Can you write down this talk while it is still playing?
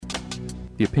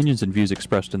The opinions and views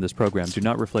expressed in this program do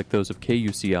not reflect those of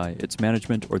KUCI, its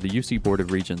management, or the UC Board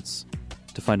of Regents.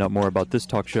 To find out more about this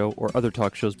talk show or other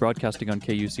talk shows broadcasting on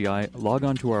KUCI, log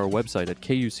on to our website at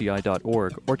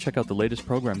kuci.org or check out the latest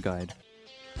program guide.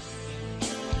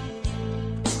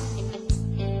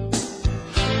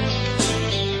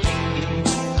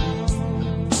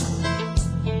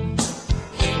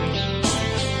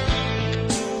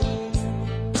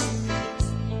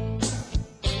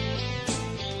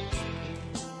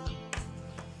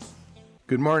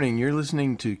 Good morning. You're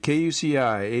listening to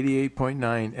KUCI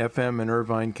 88.9 FM in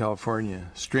Irvine, California,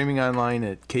 streaming online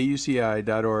at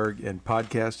kuci.org and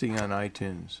podcasting on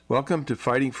iTunes. Welcome to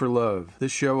Fighting for Love.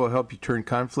 This show will help you turn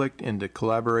conflict into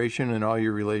collaboration in all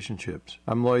your relationships.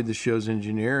 I'm Lloyd, the show's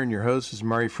engineer, and your host is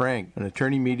Mari Frank, an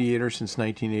attorney mediator since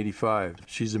 1985.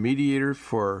 She's a mediator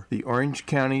for the Orange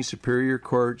County Superior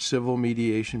Court Civil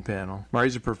Mediation Panel.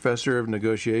 Mari's a professor of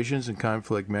negotiations and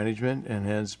conflict management and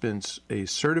has been a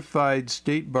certified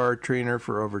state bar trainer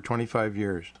for over 25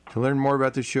 years. To learn more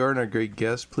about the show and our great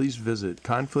guests, please visit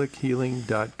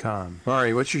conflicthealing.com.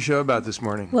 Mari, what's your show about this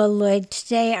morning? Well, Lloyd,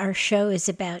 today our show is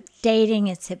about dating.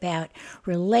 It's about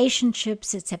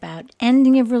relationships. It's about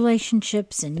ending of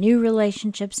relationships and new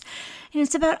relationships. And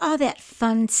it's about all that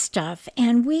fun stuff.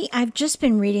 And I've just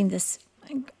been reading this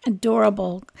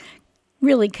adorable,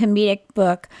 really comedic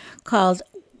book called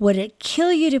Would It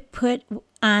Kill You to Put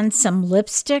on Some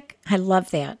Lipstick? I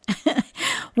love that.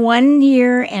 1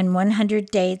 Year and 100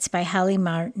 Dates by Holly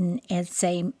Martin. It's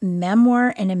a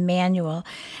memoir and a manual.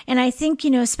 And I think,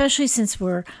 especially since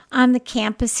we're on the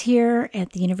campus here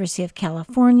at the University of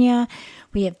California,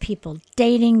 we have people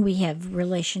dating, we have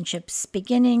relationships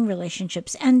beginning,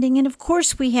 relationships ending, and of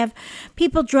course we have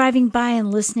people driving by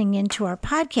and listening into our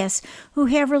podcast who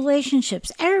have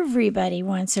relationships. Everybody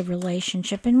wants a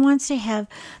relationship and wants to have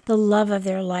the love of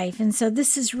their life. And so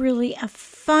this is really a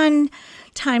fun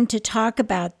time to talk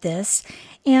about this.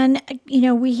 And,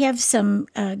 we have some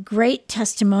great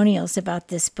testimonials about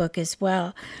this book as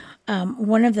well.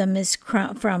 One of them is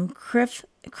from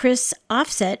Chris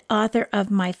Offset, author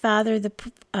of My Father, the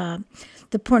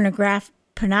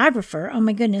Pornographer. Oh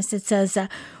my goodness. It says,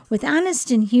 with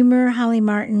honest and humor, Holly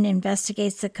Martin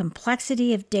investigates the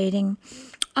complexity of dating,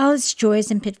 all its joys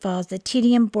and pitfalls, the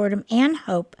tedium, boredom, and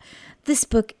hope. This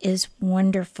book is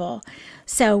wonderful.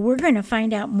 So we're going to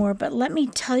find out more, but let me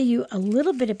tell you a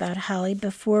little bit about Holly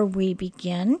before we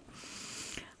begin.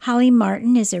 Holly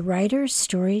Martin is a writer,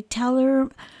 storyteller,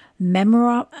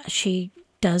 memoir. She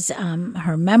does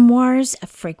her memoirs, a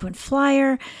frequent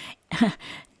flyer.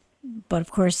 But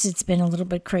of course, it's been a little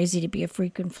bit crazy to be a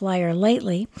frequent flyer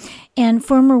lately. And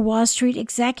former Wall Street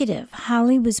executive.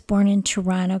 Holly was born in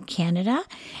Toronto, Canada,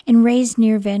 and raised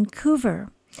near Vancouver.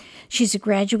 She's a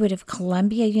graduate of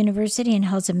Columbia University and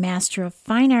holds a Master of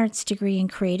Fine Arts degree in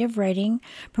creative writing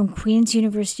from Queen's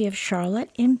University of Charlotte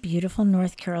in beautiful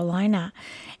North Carolina.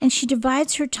 And she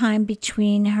divides her time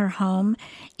between her home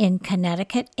in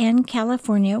Connecticut and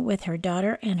California with her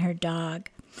daughter and her dog.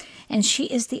 And she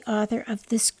is the author of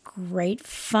this great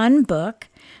fun book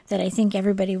that I think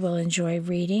everybody will enjoy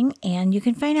reading. And you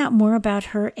can find out more about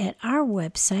her at our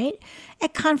website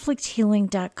at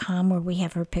conflicthealing.com, where we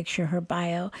have her picture, her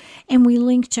bio, and we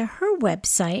link to her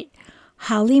website,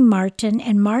 Holly Martin,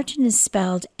 and Martin is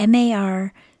spelled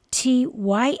MARTYN.com.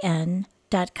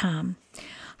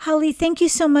 Holly, thank you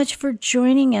so much for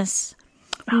joining us.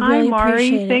 Hi, really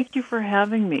Mari. Thank you for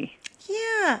having me.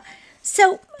 Yeah.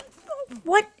 So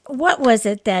what was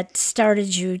it that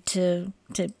started you to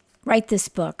write this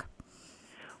book?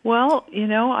 Well,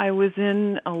 I was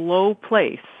in a low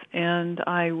place, and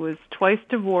I was twice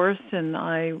divorced, and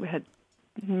I had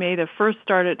made a first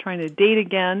start at trying to date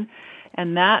again,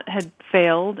 and that had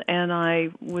failed, and I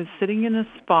was sitting in a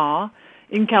spa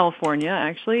in California,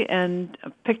 actually, and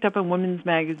picked up a women's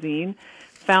magazine,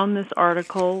 found this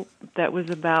article that was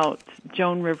about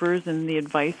Joan Rivers and the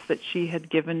advice that she had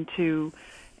given to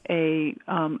a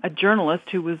journalist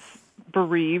who was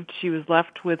bereaved. She was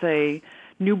left with a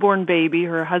newborn baby.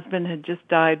 Her husband had just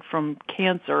died from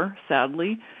cancer,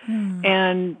 sadly.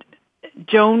 And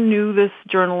Joan knew this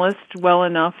journalist well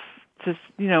enough to,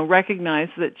 recognize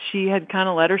that she had kind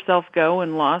of let herself go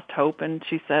and lost hope. And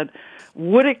she said,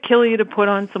 would it kill you to put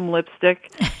on some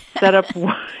lipstick, set up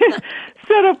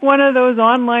one of those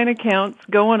online accounts,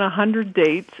 go on 100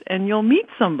 dates, and you'll meet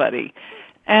somebody.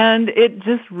 And it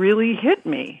just really hit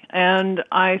me. And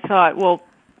I thought, well,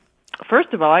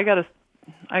 first of all, I got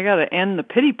to end the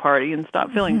pity party and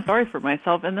stop feeling sorry for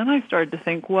myself. And then I started to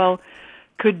think, well,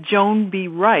 could Joan be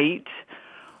right?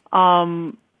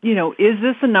 Is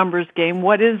this a numbers game?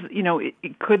 What is,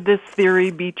 could this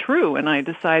theory be true? And I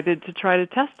decided to try to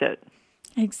test it.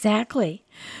 Exactly.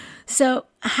 So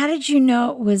how did you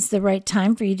know it was the right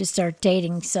time for you to start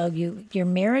dating? So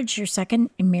your second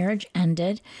marriage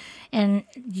ended, and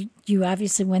you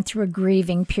obviously went through a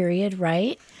grieving period,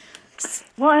 right?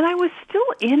 Well, and I was still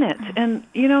in it. And,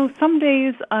 some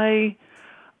days I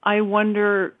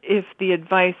wonder if the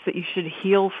advice that you should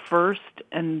heal first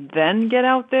and then get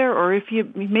out there, or if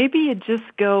maybe you just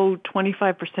go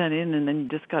 25% in and then you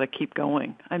just got to keep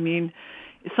going. I mean,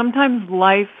 sometimes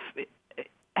life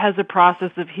has a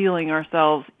process of healing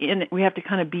ourselves in it. We have to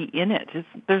kind of be in it.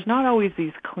 There's not always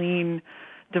these clean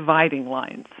dividing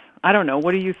lines. I don't know.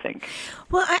 What do you think?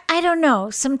 Well, I don't know.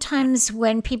 Sometimes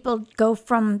when people go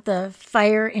from the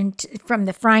from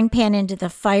the frying pan into the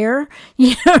fire,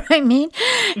 you know what I mean?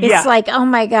 It's like, oh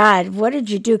my God, what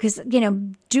did you do? Because,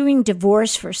 doing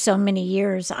divorce for so many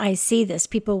years, I see this.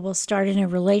 People will start in a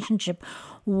relationship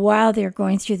while they're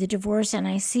going through the divorce, and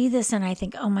I see this and I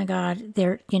think, oh my God,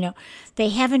 they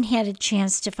haven't had a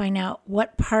chance to find out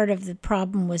what part of the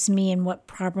problem was me and what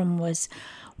problem was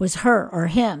her or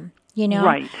him.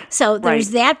 Right. So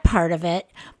there's that part of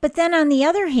it. But then on the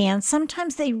other hand,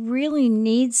 sometimes they really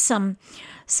need some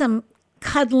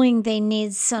cuddling. They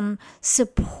need some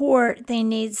support. They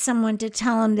need someone to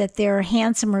tell them that they're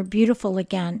handsome or beautiful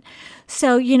again.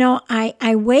 So,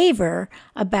 I waver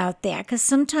about that because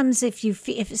sometimes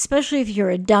especially if you're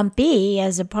a dumpy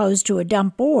as opposed to a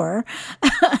dumper,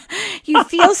 you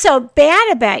feel so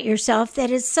bad about yourself that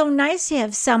it's so nice to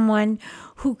have someone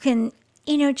who can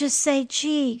just say,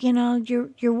 gee,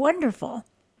 you're wonderful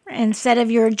instead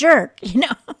of you're a jerk,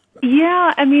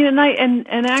 Yeah, I mean,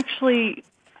 and actually,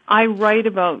 I write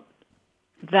about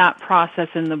that process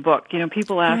in the book.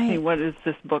 People ask me, what is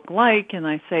this book like? And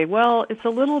I say, well, it's a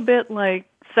little bit like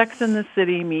Sex and the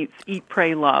City meets Eat,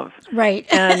 Pray, Love. Right.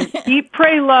 And Eat,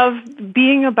 Pray, Love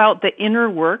being about the inner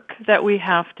work that we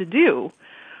have to do.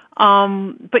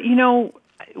 But,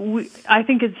 I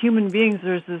think as human beings,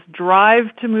 there's this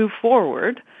drive to move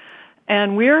forward,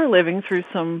 and we're living through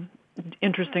some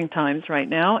interesting times right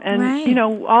now. And,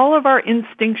 all of our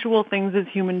instinctual things as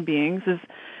human beings is,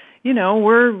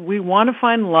 we want to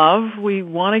find love. We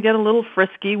want to get a little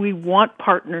frisky. We want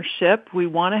partnership. We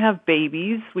want to have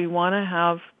babies. We want to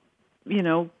have,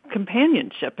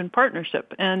 companionship and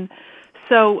partnership. And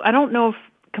so I don't know if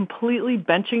completely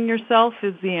benching yourself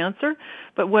is the answer,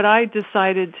 but what I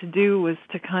decided to do was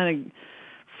to kind of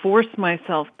force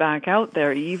myself back out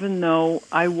there, even though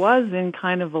I was in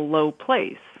kind of a low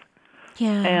place.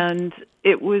 Yeah. And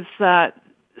it was that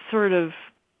sort of,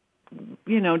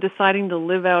 deciding to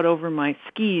live out over my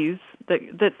skis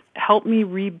that helped me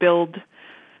rebuild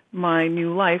my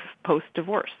new life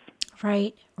post-divorce.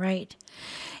 Right.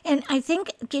 And I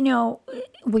think,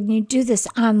 when you do this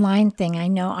online thing, I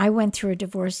know I went through a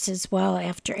divorce as well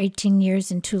after 18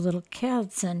 years and 2 little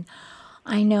kids. And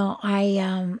I know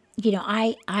I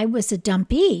was a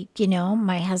dumpy,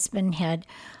 my husband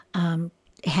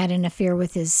had an affair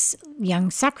with his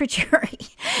young secretary.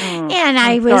 And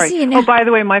I was, sorry. Oh, by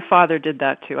the way, my father did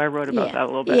that too. I wrote about that a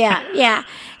little bit. Yeah.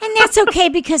 And that's okay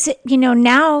because,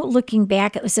 now looking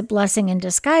back, it was a blessing in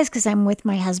disguise because I'm with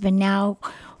my husband now,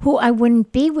 who I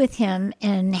wouldn't be with him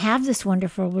and have this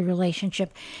wonderful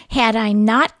relationship had I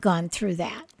not gone through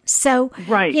that. So,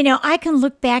 right. I can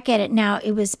look back at it now.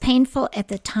 It was painful at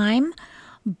the time,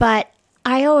 but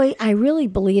I really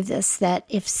believe this, that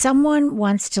if someone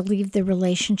wants to leave the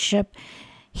relationship,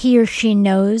 he or she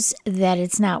knows that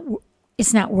it's not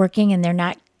working and they're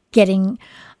not getting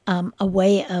a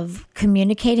way of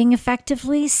communicating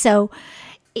effectively. So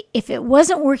if it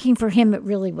wasn't working for him, it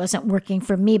really wasn't working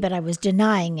for me, but I was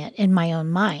denying it in my own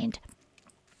mind.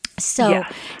 So,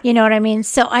 yes. You know what I mean?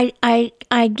 So I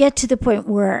get to the point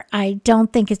where I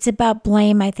don't think it's about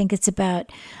blame. I think it's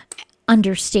about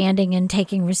understanding and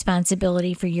taking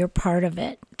responsibility for your part of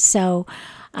it. So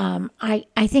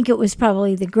I think it was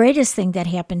probably the greatest thing that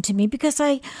happened to me because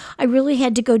I really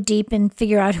had to go deep and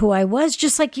figure out who I was,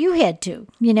 just like you had to,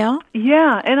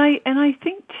 Yeah, and I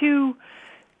think too,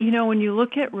 when you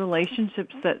look at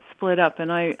relationships that split up,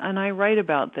 and I write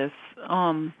about this,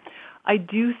 I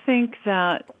do think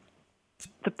that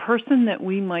the person that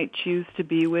we might choose to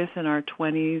be with in our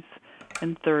 20s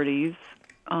and 30s,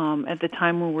 at the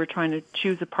time when we're trying to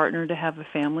choose a partner to have a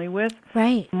family with,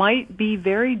 right, might be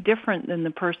very different than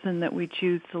the person that we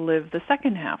choose to live the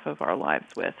second half of our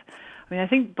lives with. I mean, I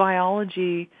think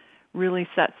biology really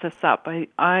sets us up.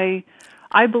 I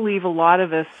believe a lot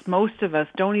of us, most of us,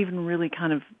 don't even really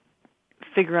kind of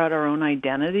figure out our own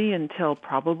identity until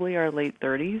probably our late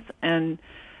 30s and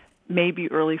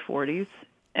maybe early 40s.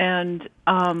 And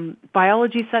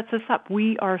biology sets us up.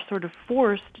 We are sort of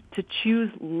forced to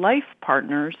choose life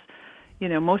partners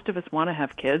most of us want to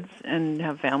have kids and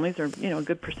have families, or, a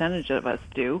good percentage of us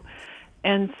do.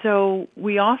 And so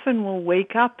we often will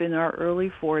wake up in our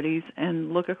early 40s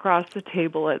and look across the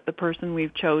table at the person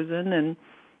we've chosen, and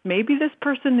maybe this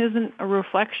person isn't a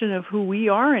reflection of who we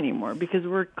are anymore, because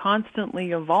we're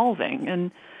constantly evolving.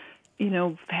 And,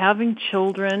 having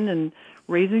children and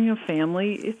raising a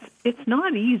family, it's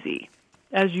not easy,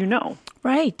 as you know.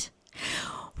 Right.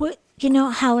 Well,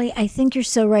 Holly, I think you're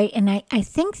so right. And I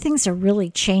think things are really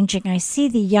changing. I see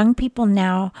the young people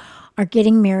now are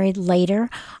getting married later.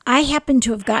 I happen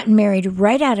to have gotten married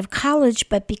right out of college,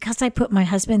 but because I put my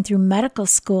husband through medical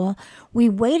school, we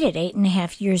waited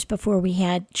 8.5 years before we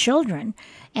had children.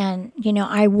 And,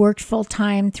 I worked full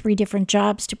time, 3 different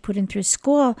jobs to put him through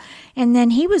school. And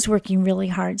then he was working really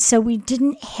hard. So we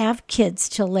didn't have kids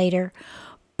till later.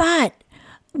 But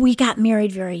we got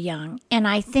married very young. And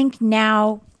I think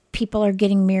now people are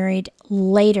getting married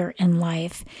later in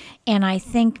life. And I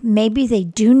think maybe they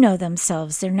do know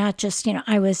themselves. They're not just,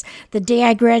 the day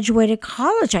I graduated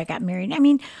college, I got married. I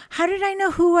mean, how did I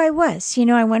know who I was?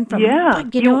 I went from,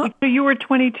 so you were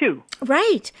 22.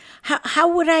 Right.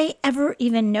 How would I ever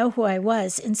even know who I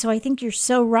was? And so I think you're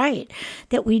so right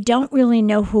that we don't really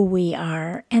know who we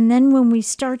are. And then when we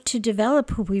start to develop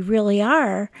who we really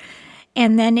are,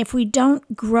 and then if we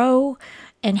don't grow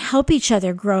and help each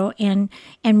other grow and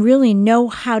really know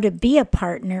how to be a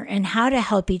partner and how to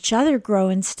help each other grow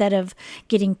instead of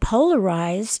getting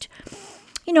polarized.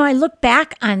 I look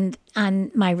back on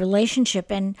my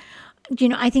relationship and,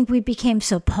 I think we became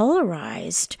so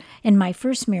polarized in my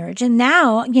first marriage. And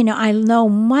now, I know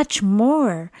much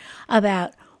more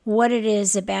about what it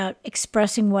is about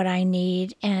expressing what I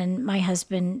need and my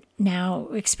husband now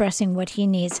expressing what he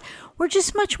needs. We're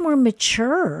just much more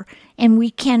mature, and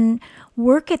we can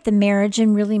work at the marriage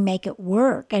and really make it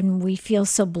work. And we feel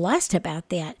so blessed about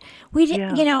that. We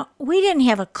didn't, we didn't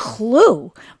have a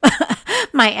clue.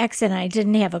 My ex and I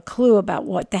didn't have a clue about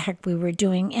what the heck we were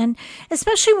doing. And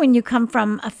especially when you come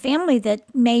from a family that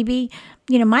maybe,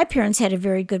 my parents had a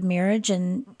very good marriage,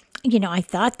 and I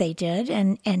thought they did,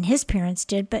 and his parents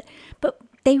did, but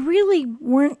they really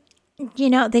weren't,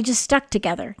 they just stuck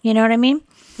together. You know what I mean?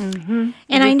 Mm-hmm.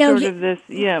 And I know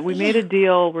we made a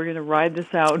deal. We're going to ride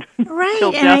this out right,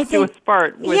 till death do us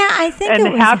part. I think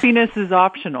and happiness is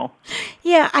optional.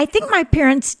 Yeah, I think my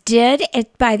parents did.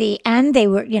 By the end, they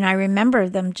were, I remember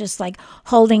them just like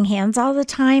holding hands all the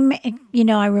time.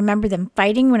 I remember them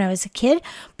fighting when I was a kid,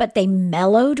 but they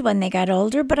mellowed when they got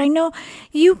older. But I know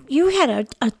you had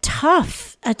a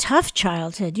tough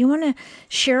childhood. You want to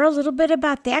share a little bit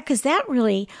about that? Because that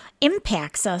really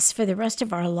impacts us for the rest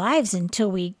of our lives until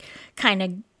we kind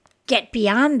of get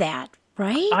beyond that,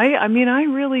 right? I mean, I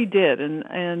really did,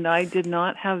 and I did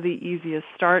not have the easiest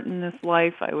start in this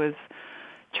life. I was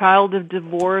child of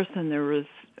divorce, and there was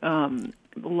a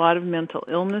lot of mental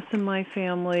illness in my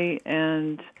family,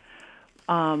 and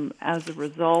as a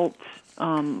result,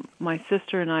 my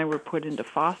sister and I were put into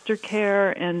foster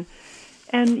care, and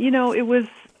it was,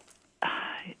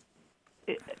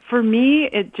 for me,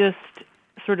 it just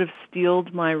sort of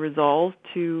steeled my resolve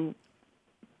to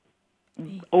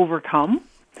overcome.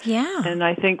 Yeah. And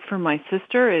I think for my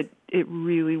sister, it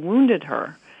really wounded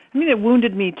her. I mean, it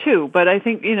wounded me too, but I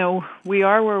think, we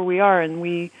are where we are, and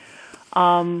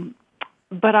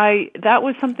that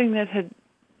was something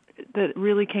that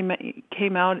really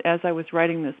came out as I was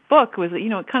writing this book, was that,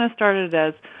 it kind of started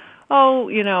as,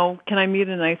 can I meet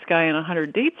a nice guy on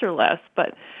 100 dates or less?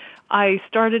 But I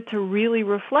started to really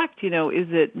reflect, is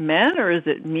it men or is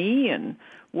it me? And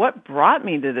what brought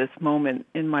me to this moment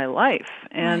in my life?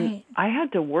 And right. I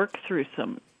had to work through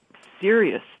some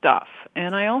serious stuff.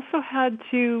 And I also had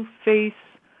to face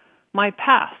my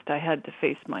past. I had to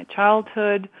face my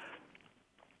childhood.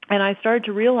 And I started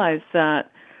to realize that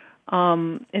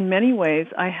in many ways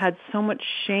I had so much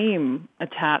shame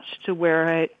attached to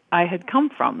where I had come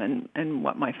from and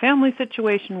what my family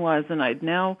situation was. And I'd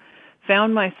now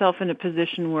found myself in a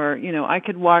position where, I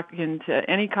could walk into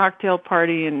any cocktail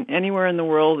party and anywhere in the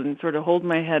world and sort of hold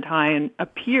my head high and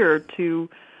appear to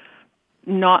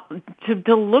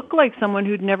look like someone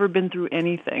who'd never been through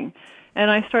anything. And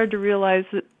I started to realize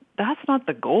that that's not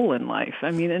the goal in life.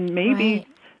 I mean, and maybe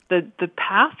right. the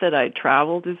path that I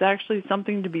traveled is actually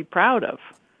something to be proud of.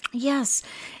 Yes.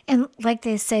 And like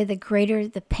they say, the greater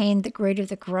the pain, the greater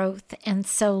the growth. And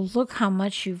so look how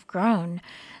much you've grown.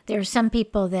 There are some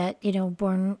people that,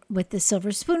 born with the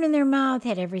silver spoon in their mouth,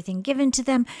 had everything given to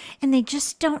them, and they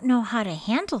just don't know how to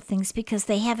handle things because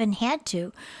they haven't had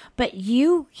to. But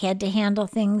you had to handle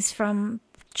things from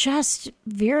just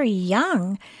very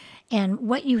young, and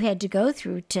what you had to go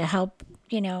through to help,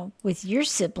 with your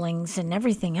siblings and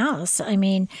everything else. I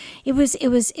mean, it was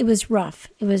rough.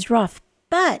 It was rough,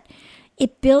 but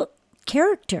it built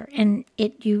character, and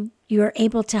you are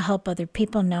able to help other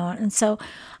people know it. And so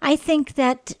I think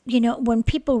that, when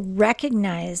people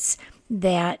recognize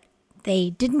that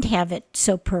they didn't have it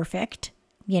so perfect,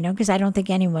 because I don't think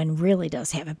anyone really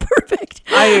does have it perfect.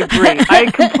 I agree. I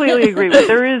completely agree. But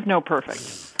there is no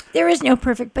perfect. There is no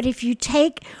perfect. But if you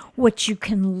take what you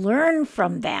can learn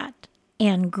from that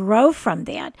and grow from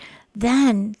that,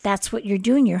 then that's what you're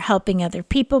doing. You're helping other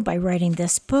people by writing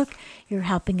this book. You're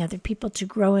helping other people to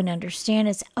grow and understand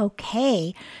it's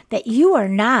okay that you are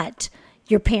not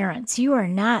your parents. You are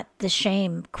not the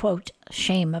shame, quote,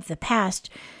 shame of the past.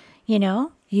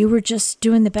 You were just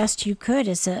doing the best you could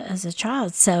as a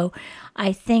child. So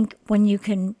I think when you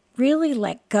can really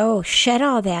let go, shed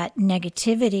all that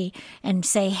negativity and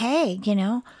say, hey,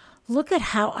 look at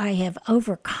how I have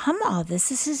overcome all this.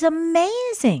 This is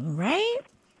amazing, right?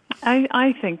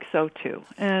 I think so too.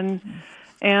 And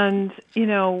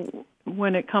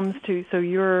when it comes to, so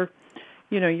you're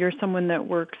someone that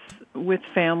works with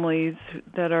families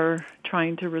that are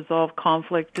trying to resolve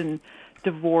conflict and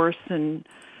divorce, and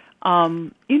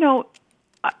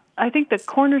I think the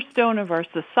cornerstone of our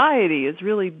society is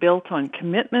really built on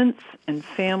commitments and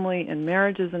family and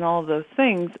marriages and all of those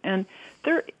things. And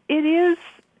it is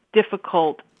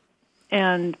difficult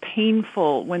and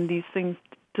painful when these things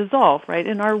dissolve, right?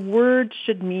 And our words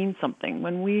should mean something.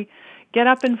 When we get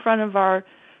up in front of our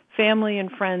family and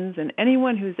friends and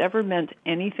anyone who's ever meant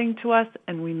anything to us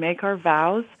and we make our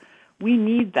vows, we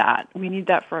need that. We need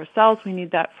that for ourselves. We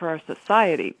need that for our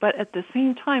society. But at the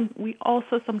same time, we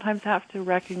also sometimes have to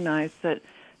recognize that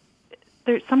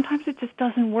sometimes it just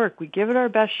doesn't work. We give it our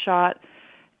best shot,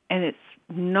 and it's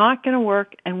not going to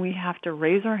work, and we have to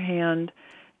raise our hand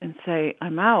and say,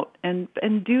 I'm out, and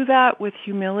do that with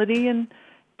humility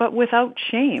but without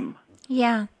shame.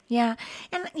 Yeah. Yeah.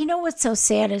 And what's so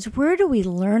sad is, where do we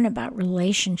learn about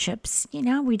relationships?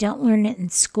 We don't learn it in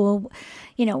school.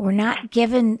 We're not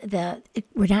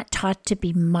we're not taught to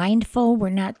be mindful. We're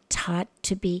not taught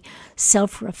to be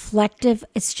self-reflective.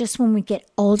 It's just when we get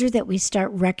older that we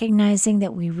start recognizing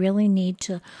that we really need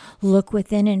to look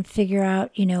within and figure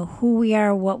out, who we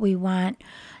are, what we want,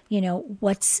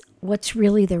 what's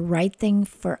really the right thing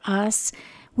for us.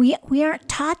 We aren't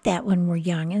taught that when we're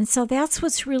young. And so that's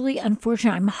what's really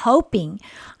unfortunate. I'm hoping,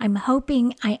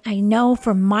 I know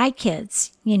for my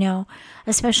kids,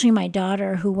 especially my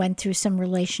daughter who went through some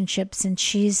relationships, and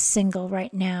she's single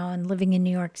right now and living in New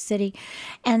York City.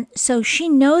 And so she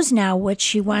knows now what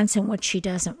she wants and what she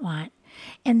doesn't want.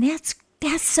 And that's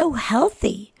so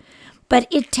healthy. But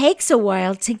it takes a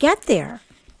while to get there.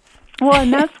 Well,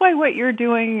 and that's why what you're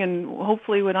doing, and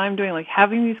hopefully what I'm doing, like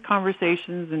having these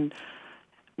conversations and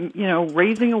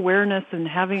raising awareness and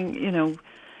having,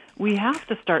 we have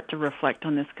to start to reflect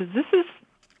on this, because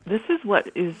this is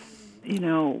what is,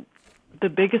 the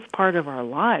biggest part of our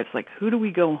lives. Like, who do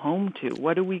we go home to?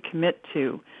 What do we commit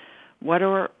to? What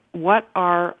are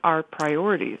our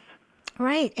priorities?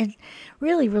 Right. And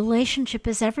really, relationship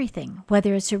is everything,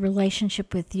 whether it's a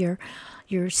relationship with your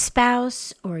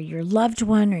spouse or your loved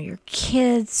one or your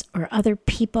kids or other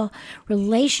people.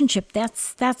 Relationship,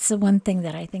 that's the one thing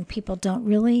that I think people don't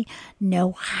really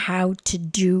know how to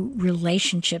do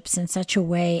relationships in such a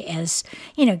way as,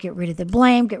 get rid of the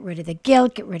blame, get rid of the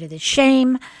guilt, get rid of the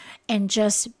shame, and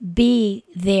just be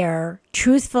there,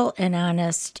 truthful and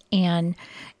honest and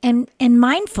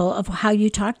mindful of how you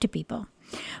talk to people.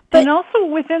 And also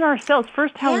within ourselves,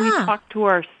 first how we talk to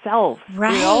ourselves.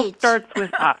 Right. It all starts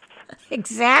with us.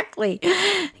 Exactly.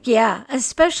 Yeah.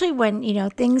 Especially when,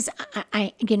 things,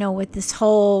 with this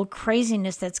whole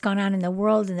craziness that's going on in the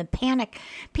world and the panic,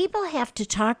 people have to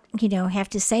talk, have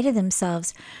to say to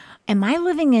themselves, am I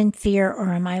living in fear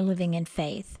or am I living in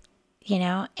faith?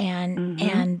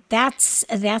 And that's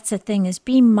the thing, is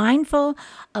be mindful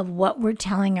of what we're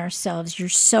telling ourselves. You're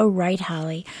so right,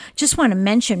 Holly. Just want to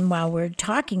mention while we're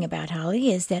talking about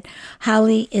Holly is that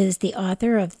Holly is the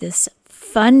author of this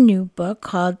fun new book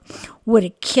called Would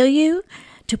It Kill You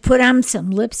to Put On Some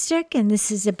Lipstick? And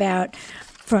this is about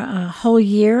for a whole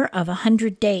year of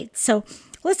 100 dates. So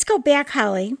let's go back,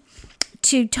 Holly,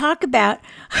 to talk about,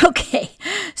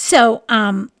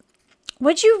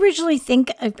 what'd you originally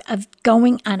think of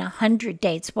going on 100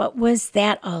 dates? What was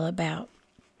that all about?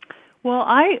 Well,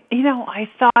 I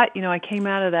thought, I came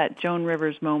out of that Joan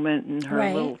Rivers moment and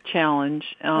her little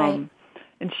challenge.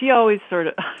 And she always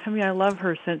I love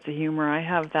her sense of humor. I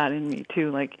have that in me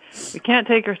too. Like, we can't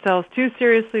take ourselves too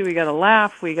seriously. We got to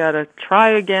laugh. We got to try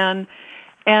again.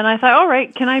 And I thought, all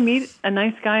right, can I meet a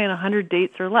nice guy in 100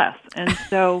 dates or less? And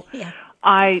so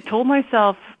I told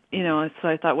myself, so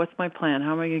I thought, what's my plan?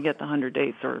 How am I going to get the 100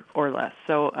 dates or less?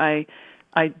 So I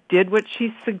did what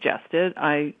she suggested.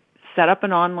 I set up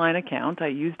an online account. I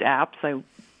used apps. I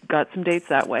got some dates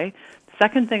that way.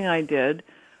 Second thing I did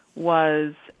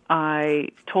was I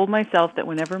told myself that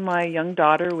whenever my young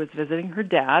daughter was visiting her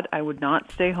dad, I would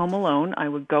not stay home alone. I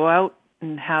would go out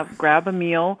and grab a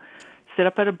meal, sit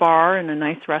up at a bar in a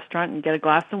nice restaurant and get a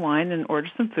glass of wine and order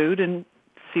some food and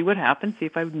see what happened, see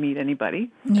if I would meet anybody.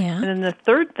 Yeah. And then the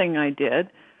third thing I did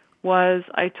was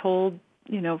I told,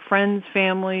 friends,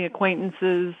 family,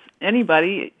 acquaintances,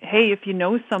 anybody, hey, if you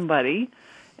know somebody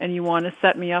and you want to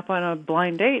set me up on a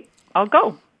blind date, I'll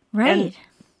go. Right. And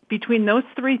between those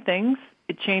three things,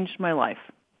 it changed my life.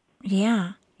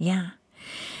 Yeah, yeah.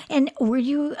 And were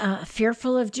you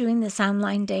fearful of doing this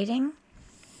online dating?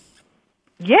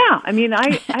 Yeah,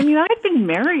 I'd been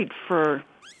married for,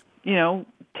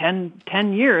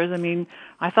 10 years.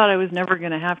 I thought I was never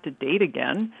going to have to date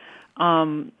again.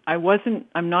 I'm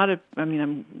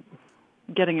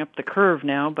getting up the curve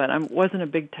now, but I wasn't a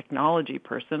big technology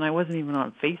person. I wasn't even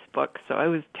on Facebook, so I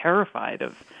was terrified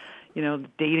of, the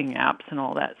dating apps and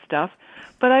all that stuff.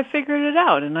 But I figured it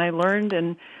out, and I learned.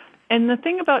 And the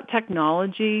thing about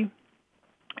technology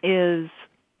is,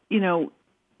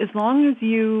 as long as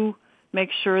you make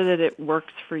sure that it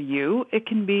works for you, it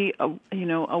can be a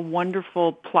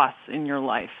wonderful plus in your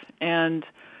life. And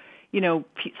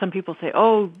some people say,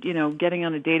 getting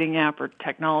on a dating app or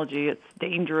technology, it's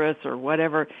dangerous or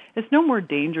whatever. It's no more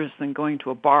dangerous than going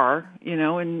to a bar, and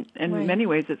Right. in many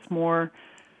ways it's more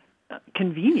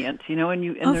convenient,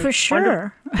 and for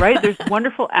sure. Right? There's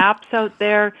wonderful apps out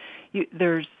there.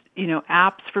 There's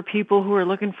apps for people who are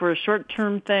looking for a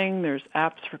short-term thing. There's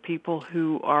apps for people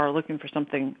who are looking for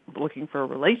a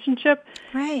relationship.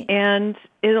 Right. And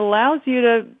it allows you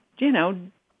to,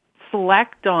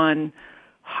 select on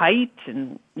height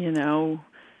and,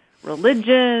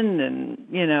 religion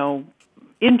and,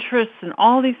 interests and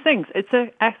all these things.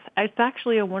 It's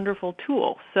actually a wonderful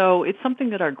tool. So it's something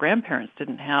that our grandparents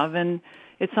didn't have, and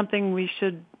it's something we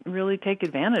should really take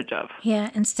advantage of.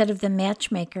 Yeah, instead of the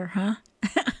matchmaker, huh?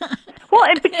 Well,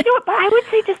 but but I would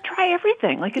say just try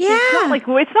everything. Like it's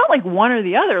not like one or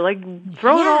the other. Like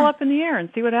throw it all up in the air and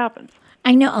see what happens.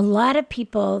 I know a lot of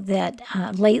people that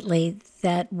lately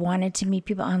that wanted to meet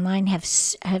people online have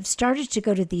started to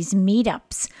go to these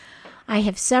meetups. I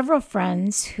have several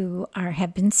friends who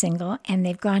have been single, and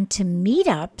they've gone to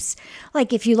meetups.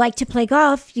 Like if you like to play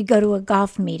golf, you go to a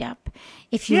golf meetup.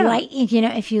 If you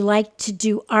if you like to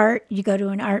do art, you go to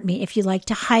an art meet. If you like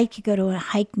to hike, you go to a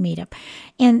hike meetup.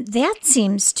 And that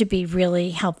seems to be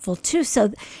really helpful too.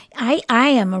 So I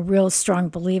am a real strong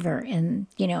believer in,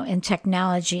 in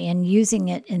technology and using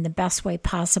it in the best way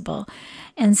possible.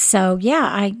 And so,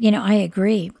 I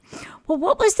agree. Well,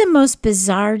 what was the most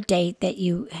bizarre date that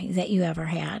you ever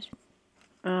had?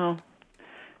 Oh,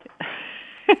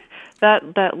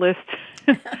 that list.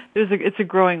 It's a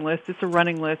growing list. It's a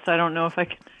running list. I don't know if I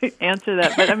can answer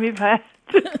that, but I've even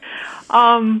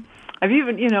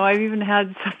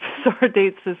had some bizarre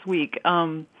dates this week.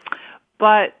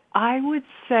 But I would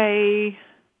say,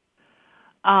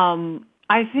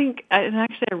 I think, and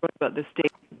actually I wrote about this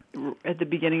date at the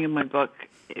beginning of my book.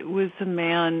 It was a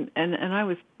man, and I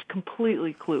was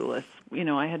completely clueless.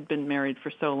 I had been married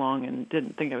for so long and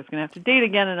didn't think I was going to have to date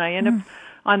again, and I ended up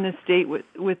on this date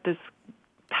with this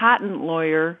patent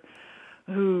lawyer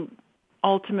who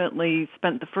ultimately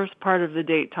spent the first part of the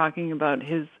date talking about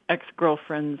his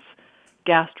ex-girlfriend's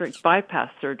gastric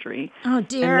bypass surgery. Oh,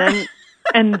 dear.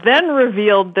 And then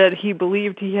revealed that he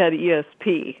believed he had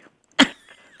ESP.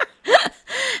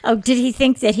 Oh, did he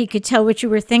think that he could tell what you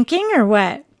were thinking or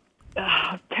what?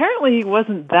 Apparently he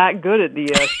wasn't that good at the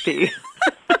ESP.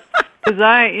 Because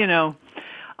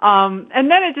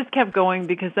and then it just kept going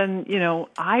because then,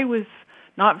 I was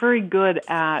not very good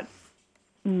at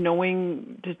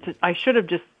knowing, I should have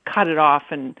just cut it off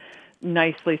and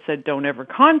nicely said, don't ever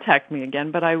contact me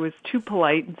again, but I was too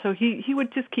polite, and so he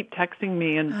would just keep texting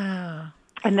me, and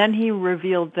then he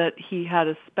revealed that he had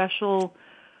a special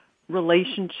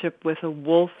relationship with a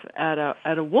wolf at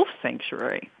a wolf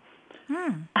sanctuary.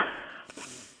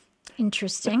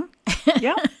 Interesting.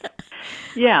 Yeah.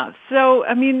 Yeah. So,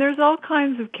 there's all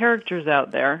kinds of characters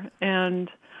out there, and,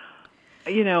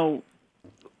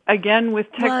 again,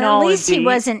 with technology. Well, at least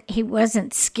he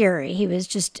wasn't scary. He was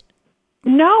just.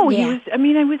 No, he was,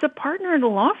 he was a partner at a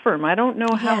law firm. I don't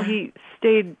know how he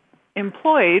stayed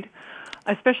employed,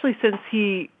 especially since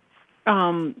he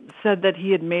said that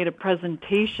he had made a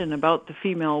presentation about the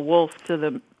female wolf to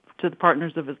the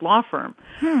partners of his law firm.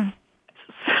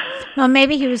 Well,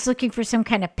 maybe he was looking for some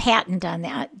kind of patent on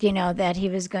that, that he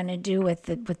was going to do with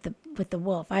the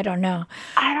wolf. I don't know.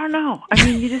 I don't know. I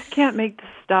mean, you just can't make this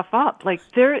stuff up. Like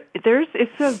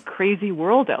it's a crazy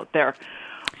world out there.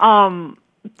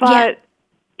 But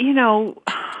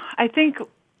I think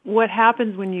what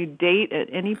happens when you date at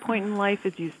any point in life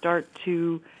is you start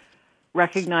to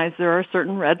recognize there are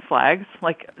certain red flags,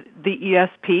 like the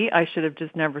ESP. I should have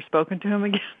just never spoken to him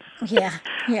again.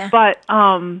 Yeah. But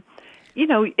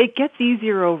it gets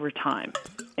easier over time,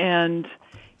 and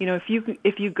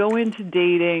if you go into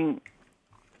dating,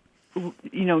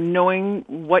 knowing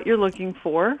what you're looking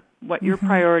for, what your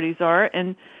priorities are,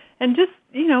 and just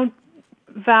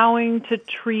vowing to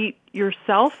treat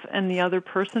yourself and the other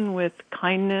person with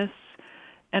kindness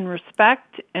and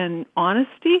respect and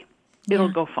honesty, it'll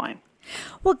go fine.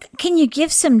 Well, can you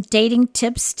give some dating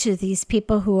tips to these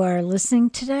people who are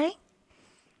listening today?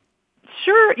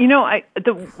 Sure.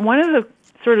 One of the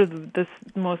sort of the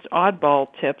most oddball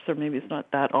tips, or maybe it's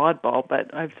not that oddball,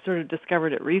 but I've sort of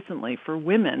discovered it recently for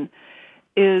women,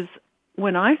 is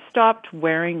when I stopped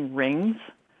wearing rings,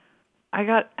 I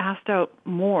got asked out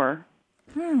more.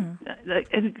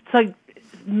 It's like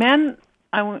men,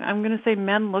 I'm going to say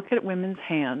men look at women's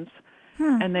hands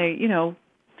and they,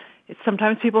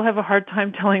 sometimes people have a hard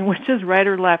time telling which is right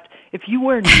or left. If you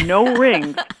wear no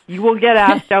rings, you will get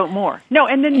asked out more. No,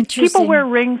 and then people wear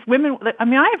rings. Women, I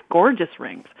mean, I have gorgeous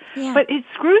rings, but it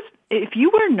screws. If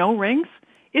you wear no rings,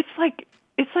 it's like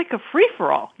a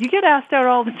free-for-all. You get asked out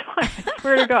all the time. I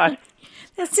swear to God.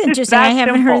 That's interesting. I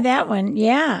haven't heard that one.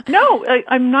 Yeah. No,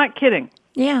 I'm not kidding.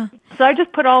 Yeah. So I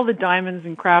just put all the diamonds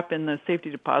and crap in the safety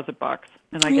deposit box,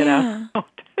 and I get asked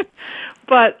out.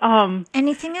 But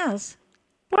anything else?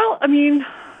 Well, I mean,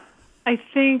 I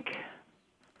think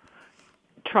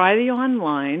try the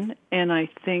online, and I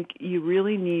think you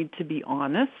really need to be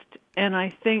honest. And I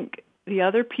think the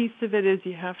other piece of it is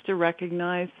you have to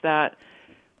recognize that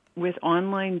with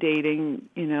online dating,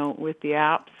 with the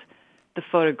apps, the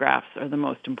photographs are the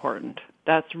most important.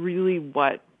 That's really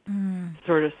what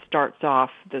sort of starts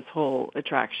off this whole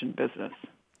attraction business.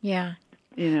 Yeah.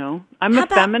 I'm a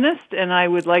feminist, and I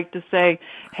would like to say,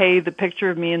 hey, the picture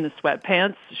of me in the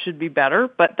sweatpants should be better,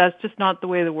 but that's just not the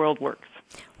way the world works.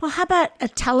 Well, how about a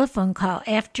telephone call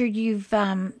after you've,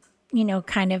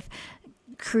 kind of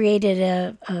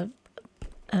created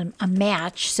a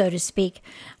match, so to speak?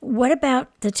 What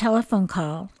about the telephone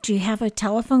call? Do you have a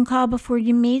telephone call before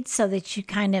you meet so that you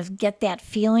kind of get that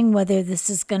feeling whether this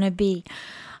is going to be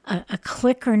a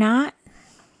click or not?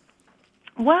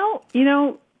 Well,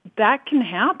 that can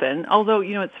happen. Although,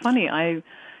 it's funny. I'm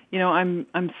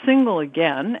single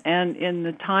again, and in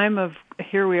the time of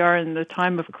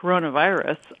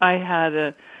coronavirus, I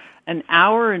had an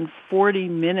hour and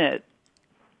 40-minute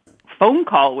phone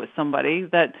call with somebody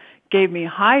that gave me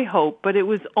high hope. But it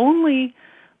was only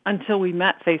until we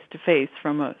met face to face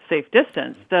from a safe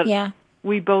distance that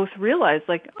we both realized,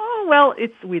 like, oh well,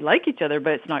 we like each other,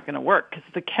 but it's not going to work because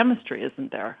the chemistry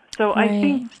isn't there. So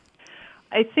right.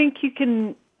 I think you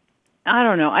can. I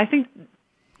don't know. I think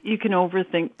you can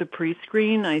overthink the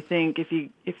pre-screen. I think if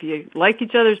you like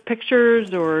each other's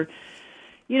pictures or,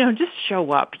 just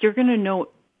show up, you're going to know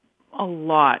a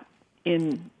lot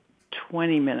in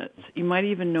 20 minutes. You might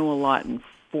even know a lot in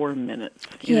 4 minutes.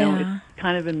 It's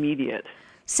kind of immediate.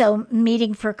 So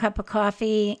meeting for a cup of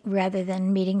coffee rather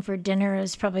than meeting for dinner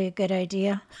is probably a good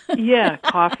idea. Yeah,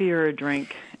 coffee or a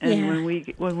drink. And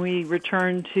when we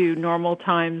return to normal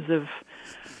times of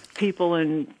people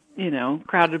in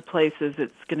crowded places,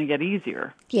 it's going to get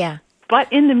easier. Yeah.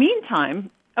 But in the meantime,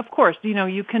 of course,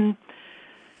 you can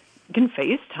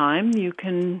FaceTime, you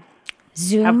can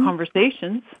Zoom, have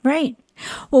conversations. Right.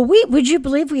 Well, would you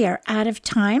believe we are out of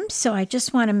time? So I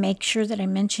just want to make sure that I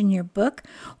mention your book.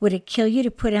 Would it kill you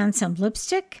to put on some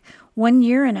lipstick? 1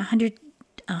 year and 100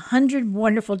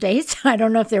 wonderful dates. I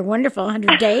don't know if they're wonderful,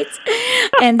 100 dates.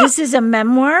 And this is a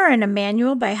memoir and a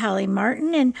manual by Holly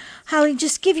Martin. And Holly,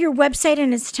 just give your website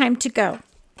and it's time to go.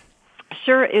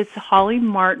 Sure. It's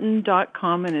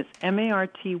hollymartin.com, and it's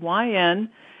Martyn.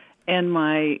 And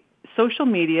my social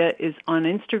media is on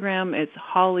Instagram. It's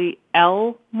Holly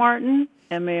L. Martin,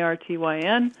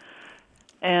 Martyn.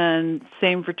 And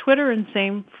same for Twitter and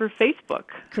same for Facebook.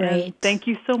 Great. And thank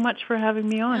you so much for having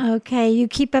me on. Okay. You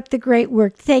keep up the great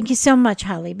work. Thank you so much,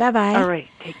 Holly. Bye-bye. All right.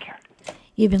 Take care.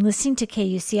 You've been listening to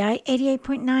KUCI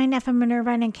 88.9 FM in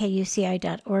Irvine and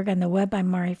KUCI.org on the web. I'm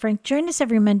Mari Frank. Join us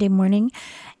every Monday morning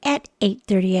at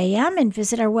 8:30 a.m. and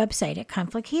visit our website at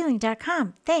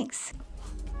conflicthealing.com. Thanks.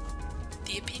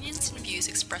 The opinions and views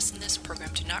expressed in this program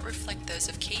do not reflect those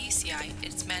of KUCI,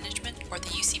 its management, or the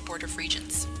UC Board of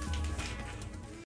Regents.